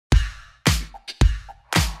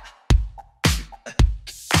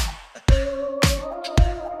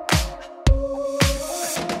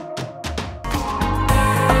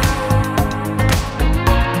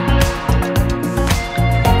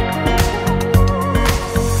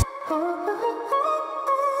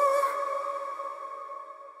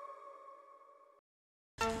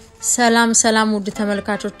ሰላም ውድ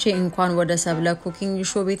ተመልካቾቼ እንኳን ወደ ሰብለ ኩኪንግ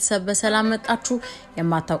ሾው ቤተሰብ በሰላም መጣችሁ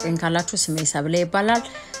የማታውቁኝ ካላችሁ ስሜ ሰብለ ይባላል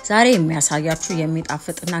ዛሬ የሚያሳያችሁ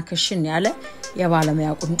የሚጣፍጥና ክሽን ያለ የባለሙያ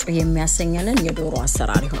ቁንጮ የሚያሰኘንን የዶሮ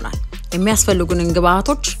አሰራር ይሆናል የሚያስፈልጉን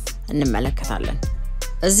ግብአቶች እንመለከታለን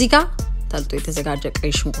እዚህ ጋር ተልጦ የተዘጋጀ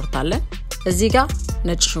ቀይ ሽንኩርት አለን እዚህ ጋር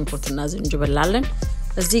ነጭ ሽንኩርትና ዝንጅብል አለን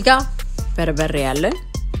እዚህ ጋር በርበሬ አለን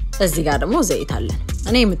እዚህ ጋር ደግሞ ዘይት አለን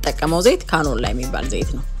እኔ የምጠቀመው ዘይት ካኖን ላይ የሚባል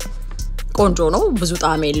ዘይት ነው ቆንጆ ነው ብዙ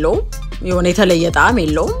ጣዕም የለውም የሆነ የተለየ ጣዕም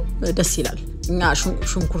የለውም ደስ ይላል እኛ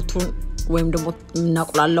ሽንኩርቱን ወይም ደግሞ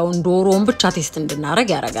እናቁላላውን ዶሮውን ብቻ ቴስት እንድናረግ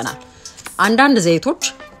ያረጋናል አንዳንድ ዘይቶች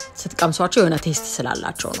ስትቀምሷቸው የሆነ ቴስት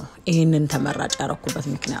ስላላቸው ነው ይሄንን ተመራጭ ያረኩበት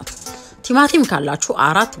ምክንያቱ ቲማቲም ካላችሁ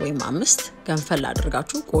 4 ወይም 5 ገንፈል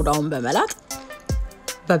አድርጋችሁ ቆዳውን በመላጥ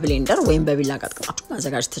በብሌንደር ወይም በቢላ ቀጥቅጣችሁ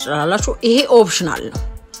ማዘጋጀት ትችላላችሁ ይሄ ኦፕሽናል ነው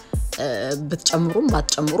በተጨምሩም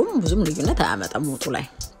ባትጨምሩም ብዙም ልዩነት አያመጣም ወጡ ላይ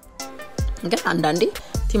ግን አንዳንዴ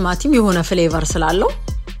ቲማቲም የሆነ ፍሌቨር ስላለው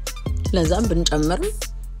ለዛም ብንጨምር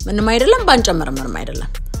ምንም አይደለም ባንጨምር ምንም አይደለም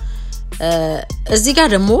እዚህ ጋር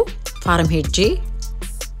ደግሞ ፋርም ሄጄ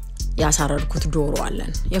ያሳረድኩት ዶሮ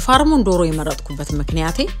አለን የፋርሙን ዶሮ የመረጥኩበት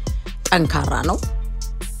ምክንያቴ ጠንካራ ነው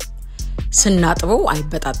ስናጥበው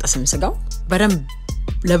አይበጣጠስም ስጋው በደም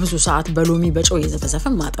ለብዙ ሰዓት በሎሚ በጨው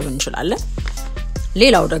የዘፈዘፈን ማጠብ እንችላለን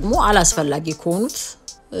ሌላው ደግሞ አላስፈላጊ ከሆኑት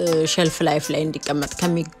ሼልፍ ላይፍ ላይ እንዲቀመጥ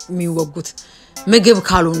ከሚወጉት ምግብ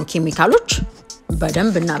ካልሆኑ ኬሚካሎች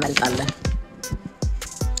በደንብ እናመልጣለን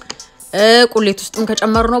ቁሌት ውስጥም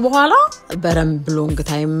ከጨመርነው በኋላ በደንብ ሎንግ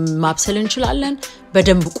ታይም ማብሰል እንችላለን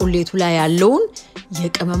በደንብ ቁሌቱ ላይ ያለውን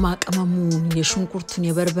የቅመማ ቅመሙን የሽንኩርቱን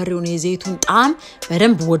የበርበሬውን የዘይቱን ጣዕም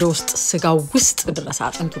በደንብ ወደ ውስጥ ስጋው ውስጥ ድረስ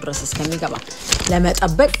አጥንቱ ድረስ እስከሚገባ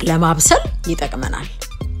ለመጠበቅ ለማብሰል ይጠቅመናል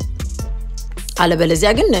አለበለዚያ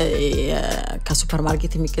ግን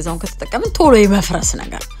ከሱፐርማርኬት የሚገዛውን ከተጠቀምን ቶሎ ይመፍረስ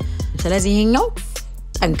ነገር ስለዚህ ይሄኛው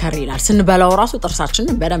ጠንከር ይላል ስንበላው ራሱ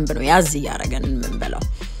ጥርሳችንን በደንብ ነው ያዝ ያረጋን እንበላው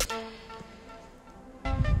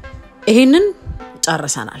ይሄንን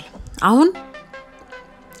ጨርሰናል አሁን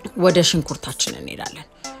ወደ ሽንኩርታችን እንሄዳለን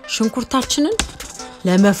ሽንኩርታችንን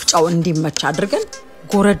ለመፍጫው እንዲመች አድርገን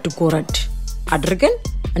ጎረድ አድርገን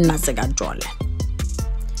እናዘጋጀዋለን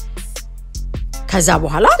ከዛ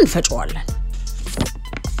በኋላ እንፈጨዋለን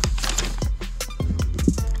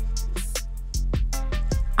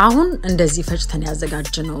አሁን እንደዚህ ፈጭተን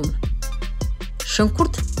ያዘጋጀነው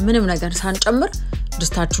ሽንኩርት ምንም ነገር ሳንጨምር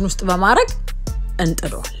ድስታችን ውስጥ በማድረግ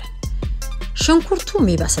እንጥደዋለን ሽንኩርቱ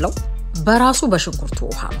የሚበስለው በራሱ በሽንኩርቱ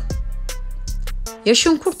ውሃ ነው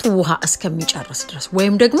የሽንኩርቱ ውሃ እስከሚጨርስ ድረስ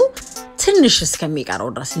ወይም ደግሞ ትንሽ እስከሚቀረው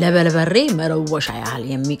ድረስ ለበልበሬ መለወሻ ያህል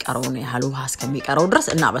የሚቀረውን ያህል ውሃ እስከሚቀረው ድረስ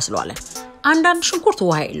እናበስለዋለን አንዳንድ ሽንኩርት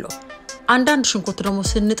ውሃ የለው አንዳንድ ሽንኩርት ደግሞ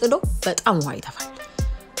ስንጥደው በጣም ውሃ ይተፋል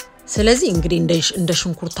ስለዚህ እንግዲህ እንደ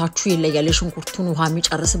ሽንኩርታችሁ ይለያል የሽንኩርቱን ውሃ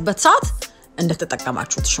የሚጨርስበት ሰዓት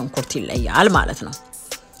እንደተጠቀማችሁት ሽንኩርት ይለያል ማለት ነው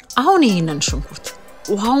አሁን ይሄንን ሽንኩርት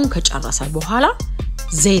ውሃውን ከጨረሰ በኋላ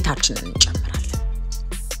ዘይታችንን እንጨምራለን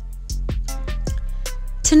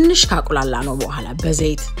ትንሽ ካቁላላ ነው በኋላ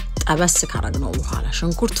በዘይት ጠበስ ካረግነው በኋላ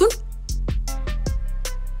ሽንኩርቱን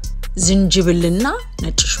ዝንጅብልና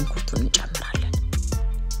ነጭ ሽንኩርቱን እንጨምራለን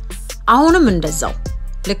አሁንም እንደዛው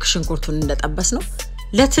ልክ ሽንኩርቱን እንደጠበስ ነው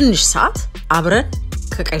ለትንሽ ሰዓት አብረን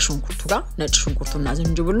ከቀይ ሽንኩርቱ ጋር ነጭ ሽንኩርቱና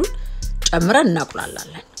ዝንጅብሉን ጨምረን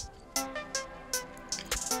እናቁላላለን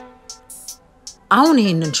አሁን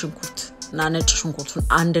ይሄንን ሽንኩርትና ነጭ ሽንኩርቱን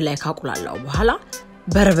አንድ ላይ ካቁላላው በኋላ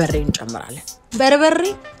በርበሬ እንጨምራለን በርበሬ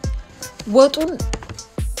ወጡን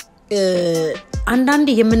አንዳንዴ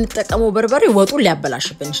የምንጠቀመው በርበሬ ወጡን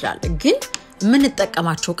ሊያበላሽብን ይችላል ግን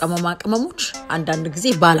ምንጠቀማቸው ቅመሞች አንዳንድ ጊዜ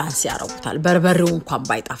ባላንስ ያረጉታል በርበሬው እንኳን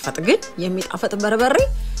ባይጣፈጥ ግን የሚጣፈጥ በርበሬ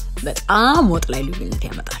በጣም ወጥ ላይ ልዩነት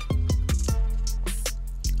ያመጣል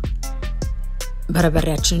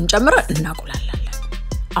በርበሬያችንን ጨምረን እናቁላላለን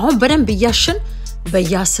አሁን በደንብ ያሽን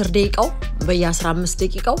በየ10 ደቂቃው በየ15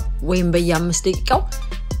 ደቂቃው ወይም በየ5 ደቂቃው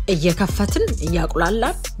እየከፈትን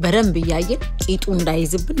ያቁላላን በደንብ ያየን ቂጡ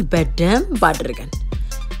እንዳይዝብን በደንብ አድርገን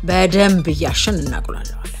በደንብ ያሽን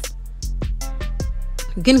እናቁላላለን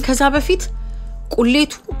ግን ከዛ በፊት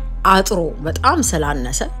ቁሌቱ አጥሮ በጣም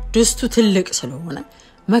ስላነሰ ድስቱ ትልቅ ስለሆነ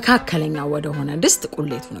መካከለኛ ወደ ሆነ ድስት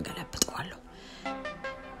ቁሌቱን ገለብጠዋለሁ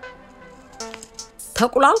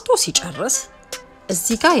ተቁላልቶ ሲጨርስ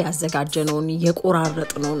እዚህ ጋር ያዘጋጀነውን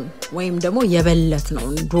የቆራረጥነውን ወይም ደግሞ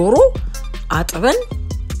የበለትነውን ዶሮ አጥበን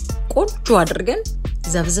ቆንጆ አድርገን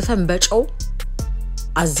ዘብዝፈን በጨው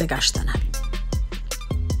አዘጋጅተናል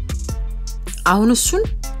አሁን እሱን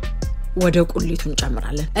ወደ ቁሌቱን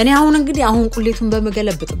እንጨምራለን እኔ እንግዲህ ቁሌቱን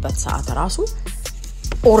በመገለብጥበት ሰዓት ራሱ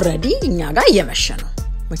ኦሬዲ እኛ ጋር እየመሸ ነው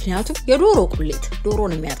ምክንያቱም የዶሮ ቁሌት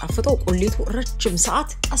ዶሮን የሚያጣፍጠው ቁሌቱ ረጅም ሰዓት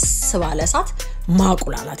ቀስ ባለ ሰዓት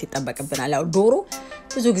ማቁላላት ይተበቀብናል ያው ዶሮ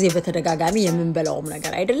ብዙ ጊዜ በተደጋጋሚ የምንበላውም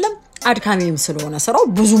ነገር አይደለም አድካሚም ስለሆነ ስራው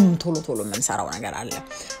ብዙም ቶሎ መንሰራው ነገር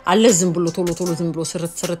አለ ዝም ብሎ ቶሎ ዝም ብሎ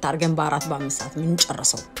ስርት አርገን በ4 በ5 ሰዓት ምን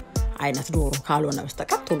ጨርሰው አይነት ዶሮ ካልሆነ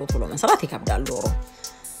በስተቀር ቶሎ መስራት ይከብዳል ዶሮ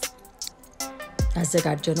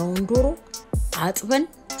ያዘጋጀነው ዶሮ አጥበን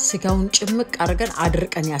ስጋውን ጭምቅ አርገን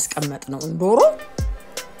አድርቀን ያስቀመጥነው ዶሮ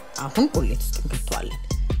አሁን ቁሌት ውስጥ እንከተዋለን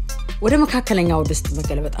ወደ መካከለኛው ድስት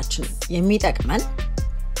መገልበጣችን የሚጠቅመን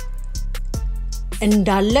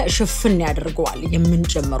እንዳለ ሽፍን ያደርገዋል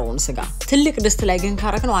የምንጨምረውን ስጋ ትልቅ ድስት ላይ ግን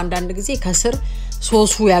ካረክነው አንዳንድ ጊዜ ከስር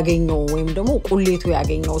ሶሱ ያገኘው ወይም ደግሞ ቁሌቱ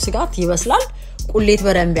ያገኘው ስጋ ይበስላል ቁሌት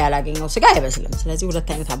በደንብ ያላገኘው ስጋ አይበስልም ስለዚህ ሁለት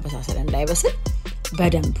አይነት አበሳሰል እንዳይበስል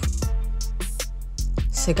በደንብ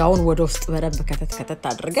ስጋውን ወደ ውስጥ በደንብ ከተት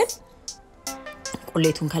አድርገን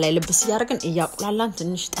ቁሌቱን ከላይ ልብስ ያርገን እያቁላላን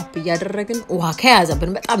ትንሽ ጠብ ያደረግን ውሃ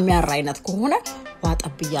ከያዘብን በጣም የሚያራ አይነት ከሆነ ውሃ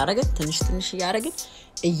ጠብ ያደረግን ትንሽ ያደረግን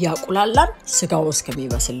እያቁላላን ስጋው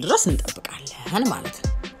እስከሚበስል ድረስ እንጠብቃለን ማለት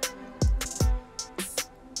ነው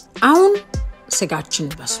አሁን ስጋችን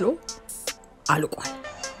በስሎ አልቋል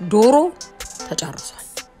ዶሮ ተጨርሷል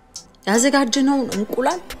ያዘጋጀነውን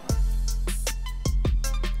እንቁላል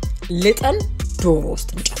ልጠን ዶሮ ውስጥ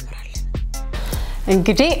እንጨምራለን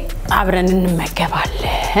እንግዲህ አብረን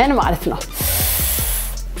እንመገባለን ማለት ነው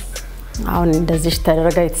አሁን እንደዚህ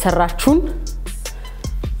ተደረጋ የተሰራችሁን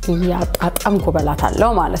ያጣጣምኩ በላታለሁ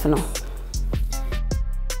ማለት ነው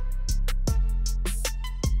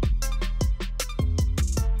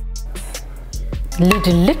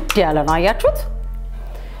ልድልድ ያለ ነው አያችሁት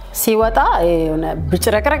ሲወጣ የሆነ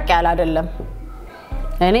ብጭረቅረቅ ያለ አይደለም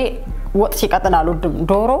እኔ ወጥ ሲቀጥን አልወድም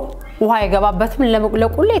ዶሮ ውሃ ይገባበትም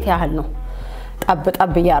ለቁሌት ያህል ነው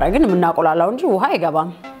ጠብ ያረግን ምናቆላላው እንጂ ውሃ አይገባም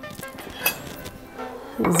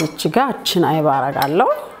እዚች ጋችን አይባረጋለሁ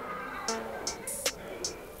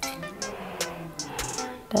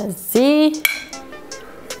ለዚህ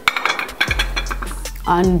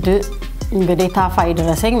አንድ እንግዲህ ታፋይ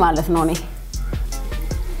ድረሰኝ ማለት ነው እኔ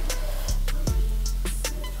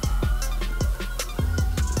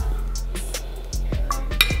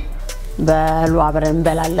በሉ አብረን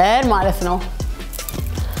እንበላለን ማለት ነው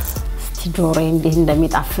ዶሮ እንዴት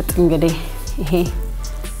እንደሚጣፍጥ እንግዲህ ይሄ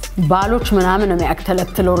ባሎች ምናምን ነው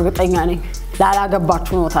የሚያክተለትለው እርግጠኛ ነኝ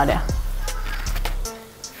ላላገባችሁ ነው ታዲያ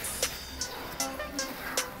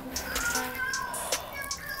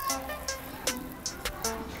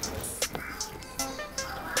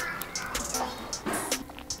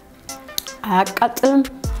አያቃጥልም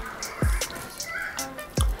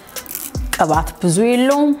ቅባት ብዙ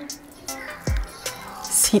የለውም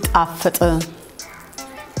ሲጣፍጥ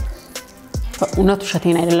እውነቱ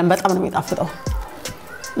ሸቴን አይደለም በጣም ነው የሚጣፍጠው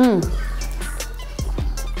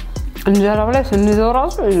እንጀራው ላይ ስንይዘው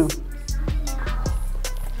ራሱ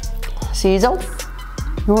ሲይዘው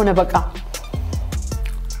የሆነ በቃ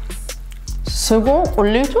ስጎ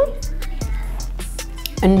ቁሌቱ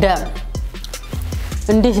እንዴት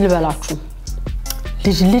ልበላችሁ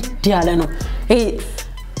ልጅ ያለ ነው ይሄ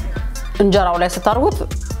እንጀራው ላይ ስታርጉት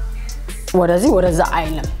ወደዛ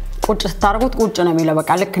አይለም ቁጭ ስታርጉት ቁጭ ነው የሚለው በቃ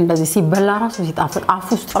ልክ እንደዚህ ሲበላ ራሱ ሲጣፍጥ አፍ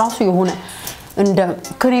ውስጥ ራሱ የሆነ እንደ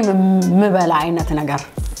ክሬም ምበላ አይነት ነገር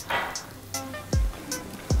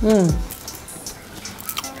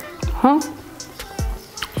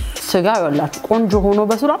ስጋ ያላችሁ ቆንጆ ሆኖ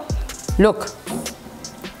በስሏል ሎክ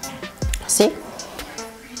ሲ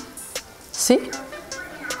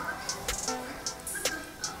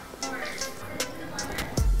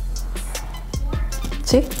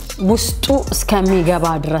ውስጡ እስከሚገባ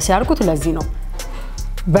ድረስ ያልኩት ለዚህ ነው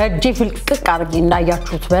በእጄ ፍልቅቅ አርጌ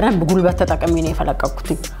እንዳያችሁት በደንብ ጉልበት ተጠቅሜ ነው የፈለቀኩት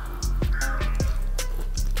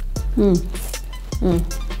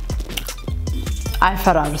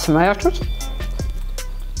አይፈራርስም አያችሁት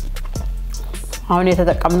አሁን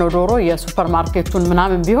የተጠቀምነው ዶሮ የሱፐር ማርኬቱን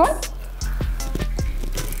ምናምን ቢሆን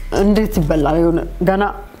እንዴት ይበላል ይሁን ገና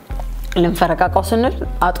ለምፈረቃቃው ስንል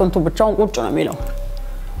አጥንቱ ብቻውን ቁጭ ነው የሚለው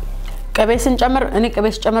ቅቤ ስንጨምር እኔ ቅቤ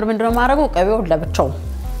ስጨምር ምንድነው ማረገው ቅቤው ለብቻው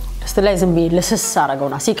እስቲ ላይ ዝም ብዬ ለስስ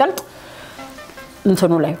አረጋውና ሲቀልጥ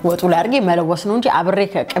እንትኑ ላይ ወጡ ላይ አርጌ መለወስ ነው እንጂ አብሬ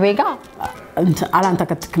ከቅቤ ጋር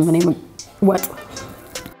አላንተከትክም እኔ ወጥ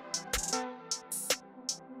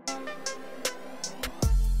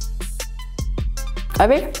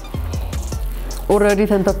ቅቤ ኦሬዲ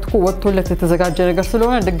ተንተክቶ ወጥቶለት የተዘጋጀ ነገር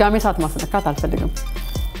ስለሆነ ድጋሜ ሳት ማስነካት አልፈልግም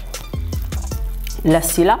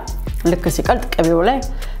ለሲላ ልክ ሲቀልጥ ቅቤው ላይ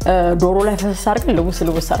ዶሮ ላይ ፈሰስ አርገን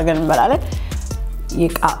ልውስ አርገን እንበላለን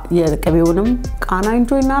የቅቤውንም ቃና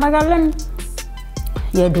እንጆይ እናረጋለን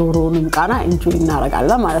የዶሮውንም ቃና እንጆይ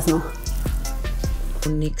እናረጋለን ማለት ነው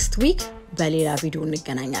next week በሌላ ቪዲዮ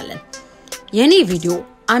እንገናኛለን የኔ ቪዲዮ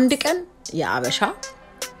አንድ ቀን ያበሻ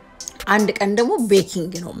አንድ ቀን ደግሞ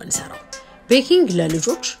ቤኪንግ ነው የምንሰራው ቤኪንግ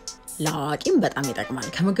ለልጆች ለአዋቂም በጣም ይጠቅማል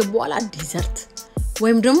ከምግብ በኋላ ዲዘርት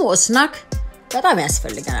ወይም ደግሞ ስናክ በጣም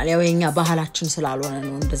ያስፈልጋል ያው የኛ ባህላችን ስላልሆነ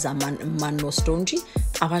ነው እንደዛ ማን ወስደው እንጂ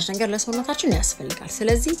ጣፋጭ ነገር ለሰውነታችን ያስፈልጋል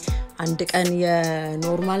ስለዚህ አንድ ቀን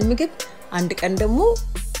የኖርማል ምግብ አንድ ቀን ደግሞ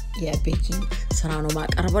የቤኪንግ ስራ ነው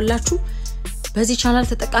ማቀርበላችሁ በዚህ ቻናል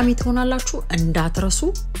ተጠቃሚ ትሆናላችሁ እንዳትረሱ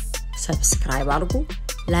ሰብስክራይብ አድርጉ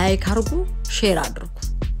ላይክ አድርጉ ሼር አድርጉ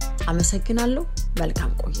አመሰግናለሁ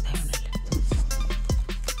መልካም ቆይታ